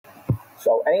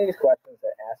So any of these questions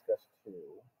that ask us to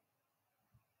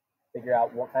figure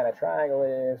out what kind of triangle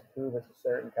it is, prove it's a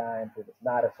certain kind, prove it's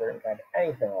not a certain kind,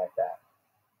 anything like that,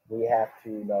 we have to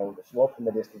know the slope and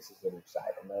the distances of each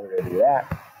side. In order to do that,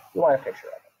 you want a picture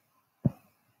of it.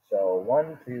 So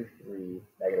 1, 2, 3,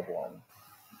 -1.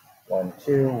 1,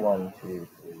 2, 1, 2,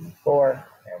 3, 4,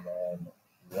 and then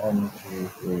 1, 2,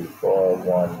 3, 4,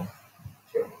 1,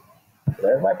 2. So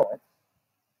there's my point.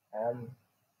 M,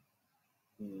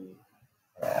 E,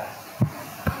 F.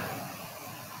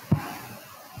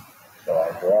 So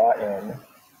I draw in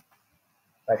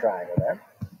my triangle there.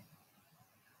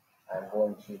 I'm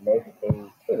going to make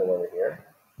a table over here.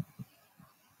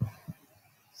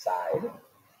 Side,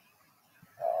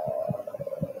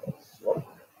 slope,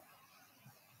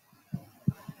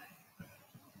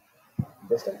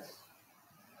 distance,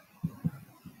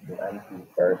 do MP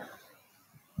first,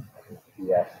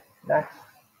 do S next,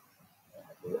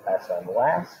 do S on the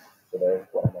last. So there's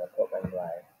what I'm going to put in my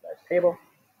table.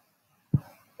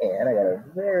 And I got to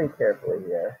very carefully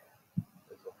here.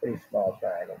 It's a pretty small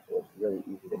triangle, so it's really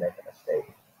easy to make a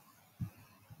mistake.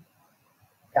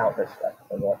 Count this stuff.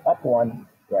 I'm going up 1,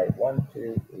 right 1,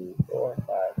 2, 3, 4,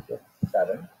 5, 6,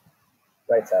 7,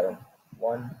 right 7,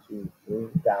 1, 2, 3,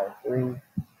 down 3,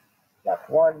 left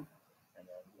 1, and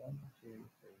then 1, 2, 3,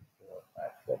 4,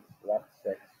 5, 6, left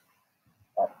 6,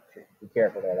 up 2. Be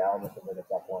careful there. Now almost think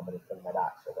it's up 1, but it's in my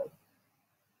dots. So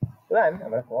then I'm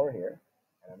going to come over here,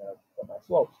 and I'm going to put my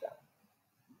slopes down.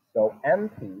 So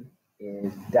MP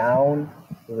is down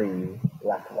 3,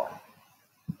 left 1,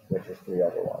 which is 3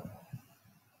 over 1.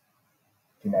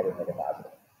 2 negative, make a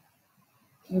positive.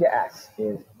 T to S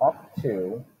is up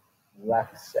 2,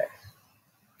 left 6.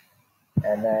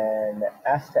 And then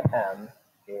S to M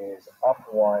is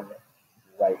up 1,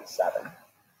 right 7.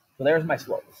 So there's my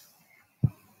slopes.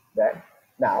 Okay?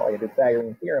 Now, I do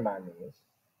Pythagorean theorem on these,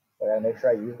 but I gotta make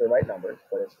sure I use the right numbers,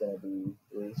 but it's going to be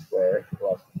 3 squared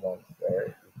plus 1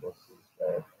 squared equals C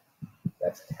squared.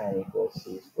 That's 10 equals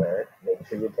C squared. Make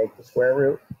sure you take the square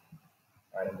root.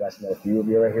 All right, I'm guessing that a few of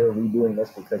you are here redoing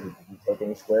this because you take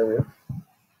any square root.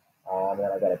 And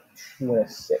then I got a 2 and a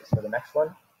 6 for the next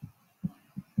one.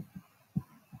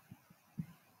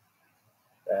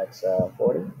 That's 40.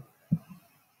 So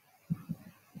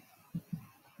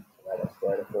that's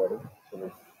square root of 40. So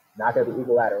it's not going to be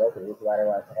equilateral, because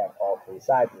equilateral has to have all 3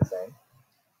 sides the same.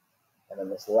 And then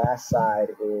this last side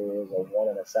is a 1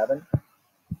 and a 7.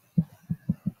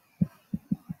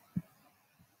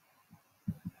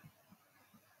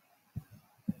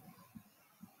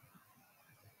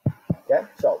 Okay,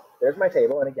 so there's my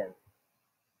table. And again,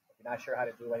 if you're not sure how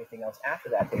to do anything else after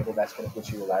that table, that's going to get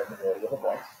you a large majority of the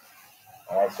points.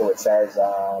 All right, so it says,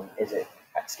 is it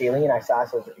scalene,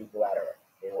 isosceles, or equilateral?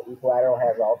 Okay, well, equilateral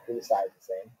has all 3 sides the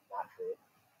same. Not true.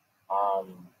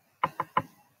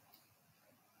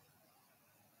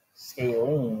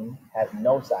 Scalene has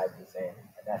no sides the same,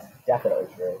 and that's definitely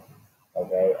true.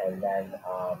 Okay, and then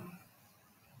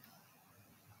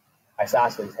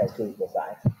isosceles has 2 equal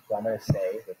sides. So I'm going to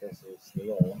say that this is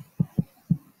scalene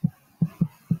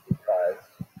because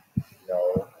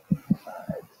no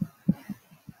sides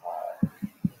are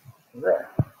zero.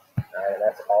 All right,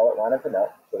 that's all it wanted to know.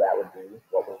 So that would be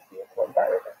what was the